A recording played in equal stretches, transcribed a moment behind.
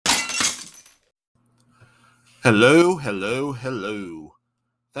Hello, hello, hello.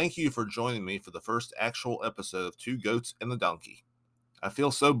 Thank you for joining me for the first actual episode of Two Goats and a Donkey. I feel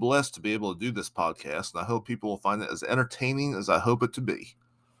so blessed to be able to do this podcast, and I hope people will find it as entertaining as I hope it to be.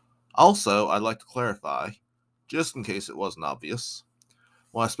 Also, I'd like to clarify, just in case it wasn't obvious,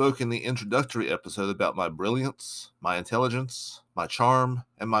 when I spoke in the introductory episode about my brilliance, my intelligence, my charm,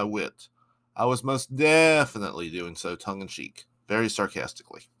 and my wit, I was most definitely doing so tongue-in-cheek, very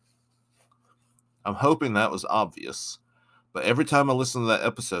sarcastically. I'm hoping that was obvious. But every time I listen to that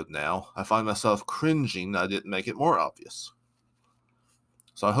episode now, I find myself cringing I didn't make it more obvious.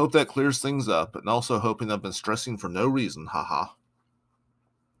 So I hope that clears things up, and also hoping I've been stressing for no reason, haha.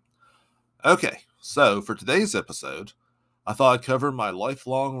 Okay, so for today's episode, I thought I'd cover my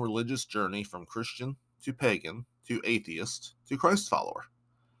lifelong religious journey from Christian to pagan to atheist to Christ follower.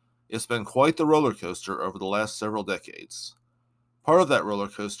 It's been quite the roller coaster over the last several decades. Part of that roller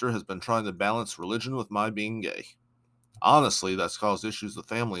coaster has been trying to balance religion with my being gay. Honestly, that's caused issues with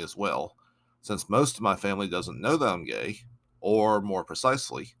family as well, since most of my family doesn't know that I'm gay, or more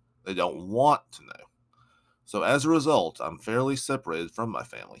precisely, they don't want to know. So as a result, I'm fairly separated from my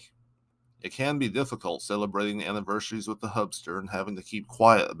family. It can be difficult celebrating anniversaries with the hubster and having to keep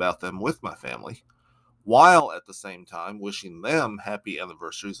quiet about them with my family, while at the same time wishing them happy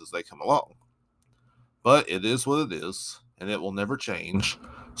anniversaries as they come along. But it is what it is, and it will never change,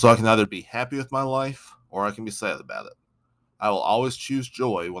 so I can either be happy with my life, or I can be sad about it. I will always choose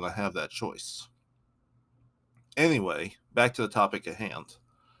joy when I have that choice. Anyway, back to the topic at hand.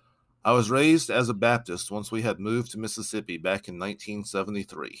 I was raised as a Baptist once we had moved to Mississippi back in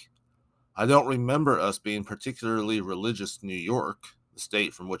 1973. I don't remember us being particularly religious in New York, the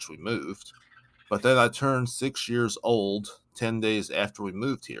state from which we moved, but then I turned 6 years old 10 days after we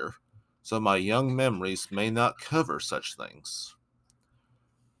moved here, so my young memories may not cover such things.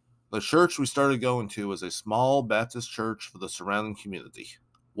 The church we started going to was a small Baptist church for the surrounding community.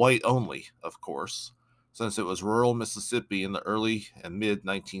 White only, of course, since it was rural Mississippi in the early and mid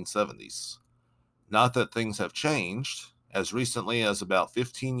 1970s. Not that things have changed. As recently as about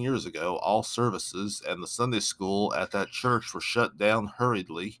 15 years ago, all services and the Sunday school at that church were shut down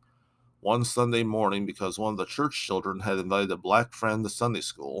hurriedly one Sunday morning because one of the church children had invited a black friend to Sunday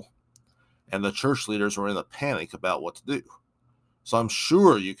school, and the church leaders were in a panic about what to do. So I'm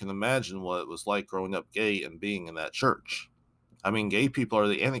sure you can imagine what it was like growing up gay and being in that church. I mean, gay people are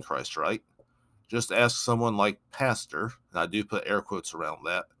the Antichrist, right? Just ask someone like Pastor, and I do put air quotes around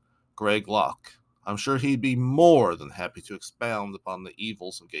that, Greg Locke. I'm sure he'd be more than happy to expound upon the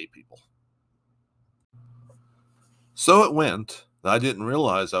evils of gay people. So it went that I didn't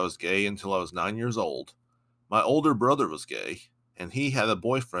realize I was gay until I was 9 years old. My older brother was gay, and he had a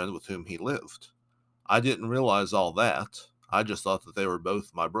boyfriend with whom he lived. I didn't realize all that. I just thought that they were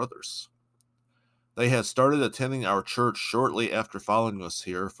both my brothers. They had started attending our church shortly after following us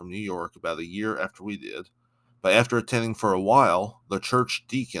here from New York, about a year after we did, but after attending for a while, the church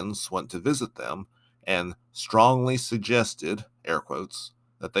deacons went to visit them and strongly suggested, air quotes,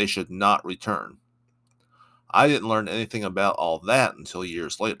 that they should not return. I didn't learn anything about all that until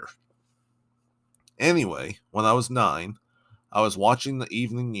years later. Anyway, when I was 9, I was watching the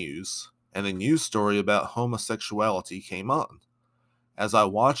evening news, and a news story about homosexuality came on. As I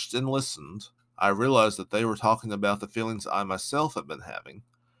watched and listened, I realized that they were talking about the feelings I myself had been having,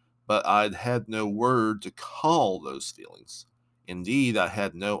 but I'd had no word to call those feelings. Indeed, I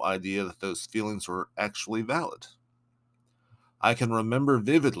had no idea that those feelings were actually valid. I can remember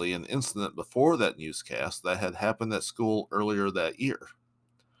vividly an incident before that newscast that had happened at school earlier that year.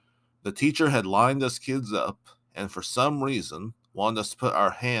 The teacher had lined us kids up, and for some reason wanted us to put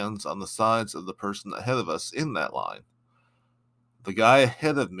our hands on the sides of the person ahead of us in that line. The guy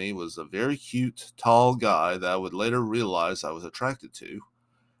ahead of me was a very cute, tall guy that I would later realize I was attracted to,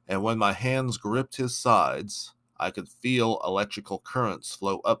 and when my hands gripped his sides, I could feel electrical currents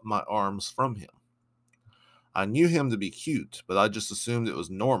flow up my arms from him. I knew him to be cute, but I just assumed it was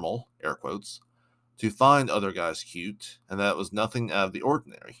normal, air quotes, to find other guys cute, and that it was nothing out of the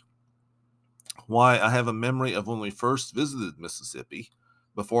ordinary. Why, I have a memory of when we first visited Mississippi,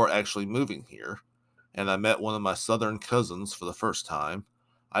 before actually moving here, and I met one of my southern cousins for the first time.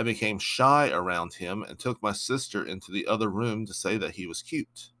 I became shy around him and took my sister into the other room to say that he was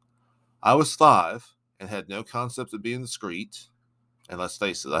cute. I was 5 and had no concept of being discreet, and let's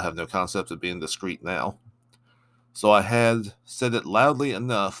face it, I have no concept of being discreet now. So I had said it loudly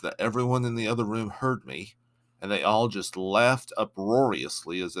enough that everyone in the other room heard me, and they all just laughed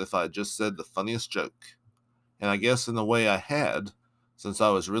uproariously as if I had just said the funniest joke. And I guess in a way I had, since I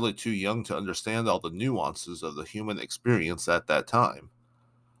was really too young to understand all the nuances of the human experience at that time.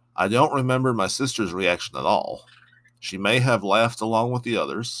 I don't remember my sister's reaction at all. She may have laughed along with the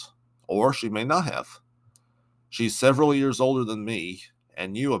others, or she may not have. She's several years older than me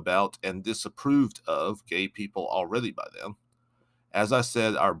and knew about and disapproved of gay people already by then. As I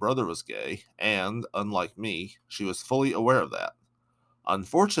said, our brother was gay, and, unlike me, she was fully aware of that.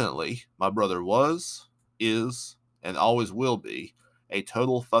 Unfortunately, my brother was, is, and always will be a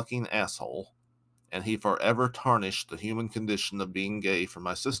total fucking asshole, and he forever tarnished the human condition of being gay for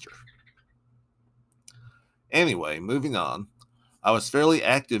my sister. Anyway, moving on. I was fairly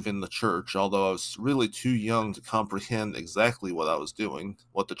active in the church, although I was really too young to comprehend exactly what I was doing,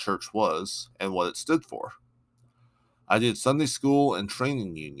 what the church was, and what it stood for. I did Sunday school and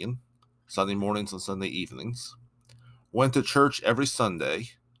training union, Sunday mornings and Sunday evenings, went to church every Sunday,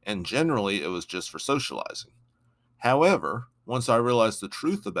 and generally it was just for socializing. However, once I realized the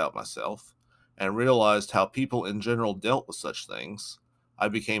truth about myself and realized how people in general dealt with such things, I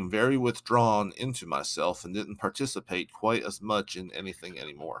became very withdrawn into myself and didn't participate quite as much in anything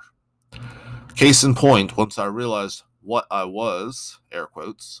anymore. Case in point, once I realized what I was, air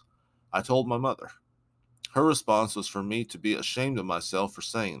quotes, I told my mother. Her response was for me to be ashamed of myself for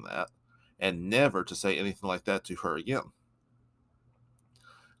saying that, and never to say anything like that to her again.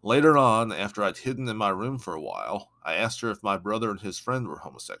 Later on, after I'd hidden in my room for a while, I asked her if my brother and his friend were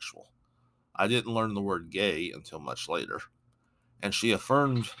homosexual. I didn't learn the word gay until much later, and she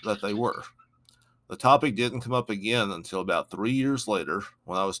affirmed that they were. The topic didn't come up again until about 3 years later,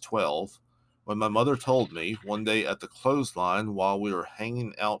 when I was 12, when my mother told me one day at the clothesline while we were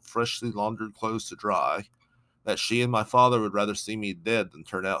hanging out freshly laundered clothes to dry, that she and my father would rather see me dead than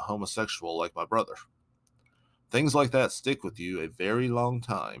turn out homosexual like my brother. Things like that stick with you a very long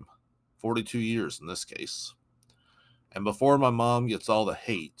time, 42 years in this case. And before my mom gets all the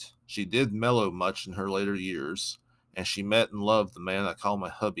hate, she did mellow much in her later years, and she met and loved the man I call my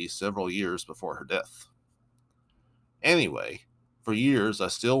hubby several years before her death. Anyway, for years I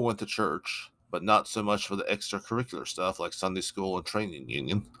still went to church, but not so much for the extracurricular stuff like Sunday school and training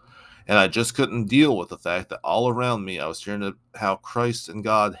union, and I just couldn't deal with the fact that all around me I was hearing how Christ and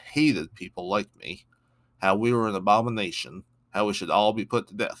God hated people like me, how we were an abomination, how we should all be put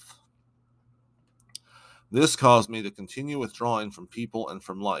to death. This caused me to continue withdrawing from people and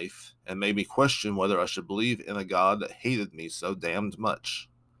from life, and made me question whether I should believe in a God that hated me so damned much.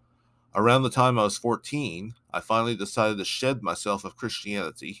 Around the time I was 14, I finally decided to shed myself of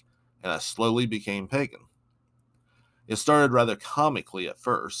Christianity, and I slowly became pagan. It started rather comically at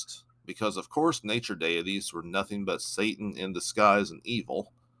first, because of course nature deities were nothing but Satan in disguise and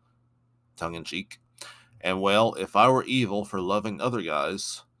evil, tongue-in-cheek. And well, if I were evil for loving other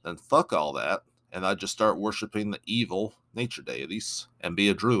guys, then fuck all that, and I'd just start worshiping the evil nature deities, and be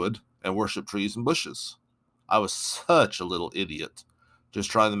a druid, and worship trees and bushes. I was such a little idiot,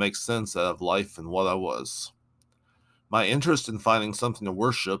 just trying to make sense out of life and what I was. My interest in finding something to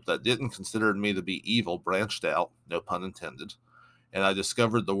worship that didn't consider me to be evil branched out, no pun intended, and I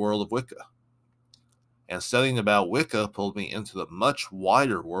discovered the world of Wicca. And studying about Wicca pulled me into the much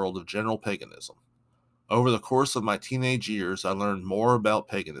wider world of general paganism. Over the course of my teenage years, I learned more about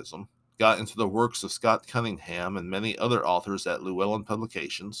paganism, got into the works of Scott Cunningham and many other authors at Llewellyn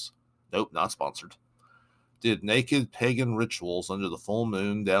Publications. Nope, not sponsored. Did naked pagan rituals under the full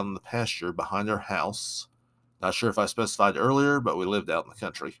moon down in the pasture behind our house. Not sure if I specified earlier, but we lived out in the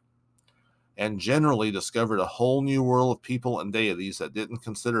country. And generally discovered a whole new world of people and deities that didn't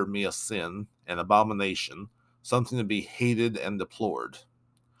consider me a sin, an abomination, something to be hated and deplored.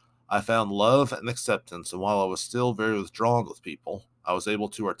 I found love and acceptance, and while I was still very withdrawn with people, I was able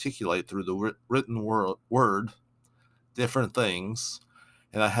to articulate through the written word different things,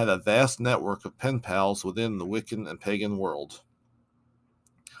 and I had a vast network of pen pals within the Wiccan and pagan world.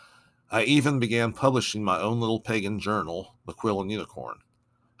 I even began publishing my own little pagan journal, The Quill and Unicorn.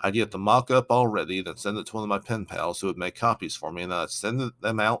 I'd get the mock-up all ready, then send it to one of my pen pals who would make copies for me, and I'd send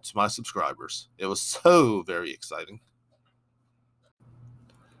them out to my subscribers. It was so very exciting.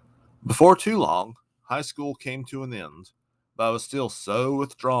 Before too long, high school came to an end, but I was still so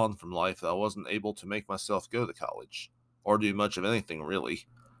withdrawn from life that I wasn't able to make myself go to college, or do much of anything really,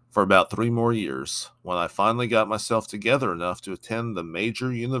 for about 3 more years, when I finally got myself together enough to attend the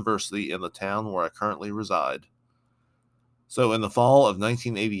major university in the town where I currently reside. So in the fall of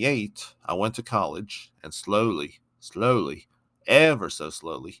 1988, I went to college, and slowly, ever so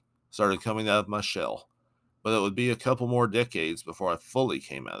slowly, started coming out of my shell, but it would be a couple more decades before I fully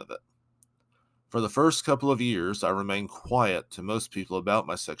came out of it. For the first couple of years, I remained quiet to most people about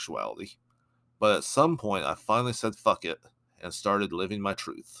my sexuality, but at some point I finally said fuck it and started living my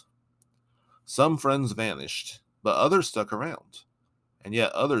truth. Some friends vanished, but others stuck around. and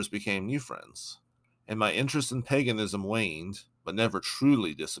yet others became new friends. And my interest in paganism waned, but never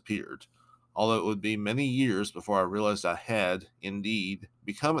truly disappeared, although it would be many years before I realized I had, indeed,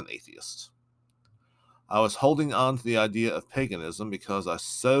 become an atheist. I was holding on to the idea of paganism because I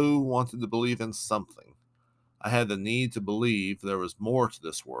so wanted to believe in something. I had the need to believe there was more to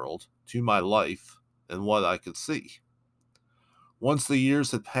this world, to my life, than what I could see. Once the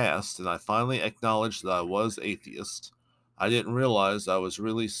years had passed and I finally acknowledged that I was atheist, I didn't realize I was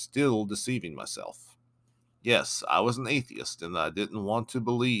really still deceiving myself. Yes, I was an atheist and I didn't want to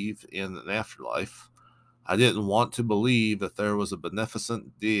believe in an afterlife. I didn't want to believe that there was a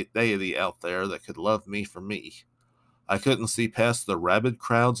beneficent deity out there that could love me for me. I couldn't see past the rabid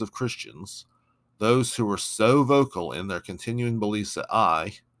crowds of Christians, those who were so vocal in their continuing beliefs that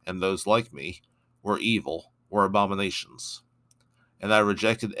I, and those like me, were evil, were abominations. And I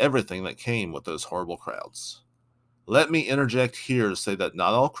rejected everything that came with those horrible crowds. Let me interject here to say that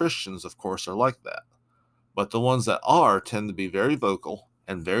not all Christians, of course, are like that, but the ones that are tend to be very vocal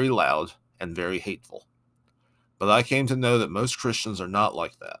and very loud and very hateful. But I came to know that most Christians are not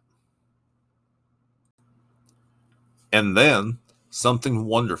like that. And then, something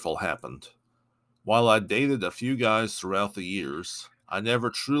wonderful happened. While I dated a few guys throughout the years, I never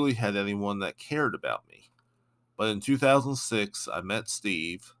truly had anyone that cared about me. But in 2006, I met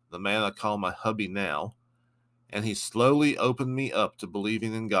Steve, the man I call my hubby now, and he slowly opened me up to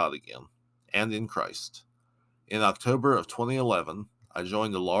believing in God again, and in Christ. In October of 2011, I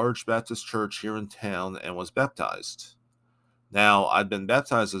joined a large Baptist church here in town and was baptized. Now, I'd been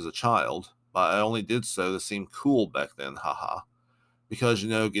baptized as a child, but I only did so to seem cool back then, haha, because,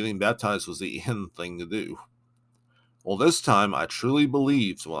 getting baptized was the in thing to do. Well, this time I truly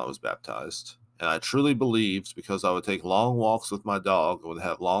believed when I was baptized, and I truly believed because I would take long walks with my dog and would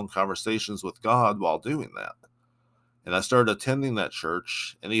have long conversations with God while doing that. And I started attending that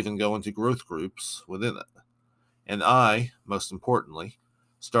church and even going to growth groups within it. And I, most importantly,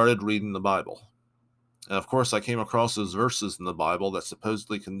 started reading the Bible. And of course, I came across those verses in the Bible that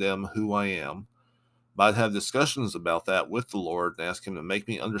supposedly condemn who I am, but I'd have discussions about that with the Lord and ask Him to make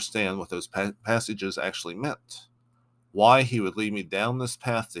me understand what those passages actually meant. Why He would lead me down this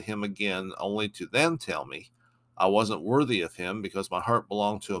path to Him again, only to then tell me I wasn't worthy of Him because my heart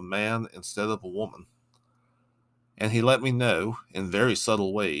belonged to a man instead of a woman. And He let me know, in very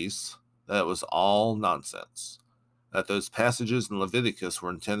subtle ways, that it was all nonsense. That those passages in Leviticus were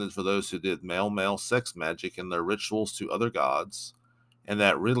intended for those who did male-male sex magic in their rituals to other gods, and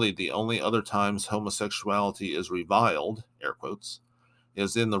that really the only other times homosexuality is reviled, air quotes,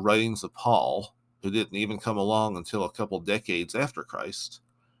 is in the writings of Paul, who didn't even come along until a couple decades after Christ.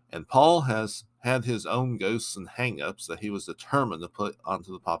 And Paul has had his own ghosts and hang-ups that he was determined to put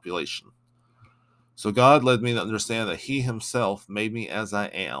onto the population. So God led me to understand that He Himself made me as I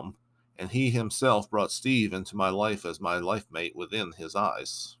am, and He Himself brought Steve into my life as my life mate within His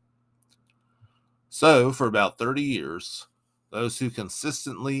eyes. So, for about 30 years, those who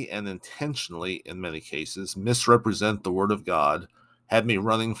consistently and intentionally, in many cases, misrepresent the Word of God had me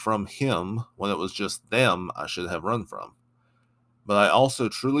running from Him when it was just them I should have run from. But I also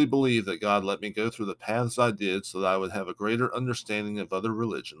truly believe that God let me go through the paths I did so that I would have a greater understanding of other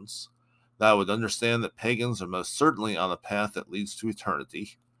religions, that I would understand that pagans are most certainly on a path that leads to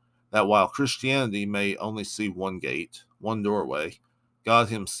eternity, that while Christianity may only see one gate, one doorway, God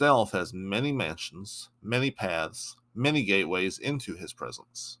Himself has many mansions, many paths, many gateways into His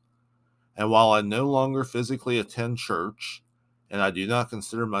presence. And while I no longer physically attend church, and I do not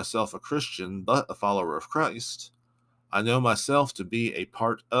consider myself a Christian but a follower of Christ, I know myself to be a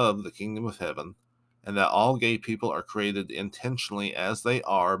part of the kingdom of heaven, and that all gay people are created intentionally as they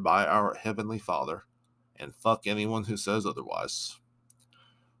are by our Heavenly Father, and fuck anyone who says otherwise.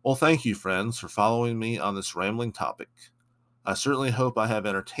 Well, thank you, friends, for following me on this rambling topic. I certainly hope I have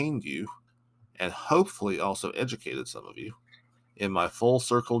entertained you, and hopefully also educated some of you, in my full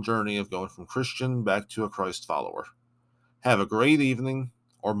circle journey of going from Christian back to a Christ follower. Have a great evening,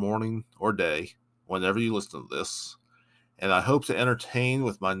 or morning, or day, whenever you listen to this, and I hope to entertain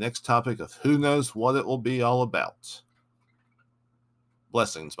with my next topic of who knows what it will be all about.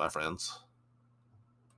 Blessings, my friends.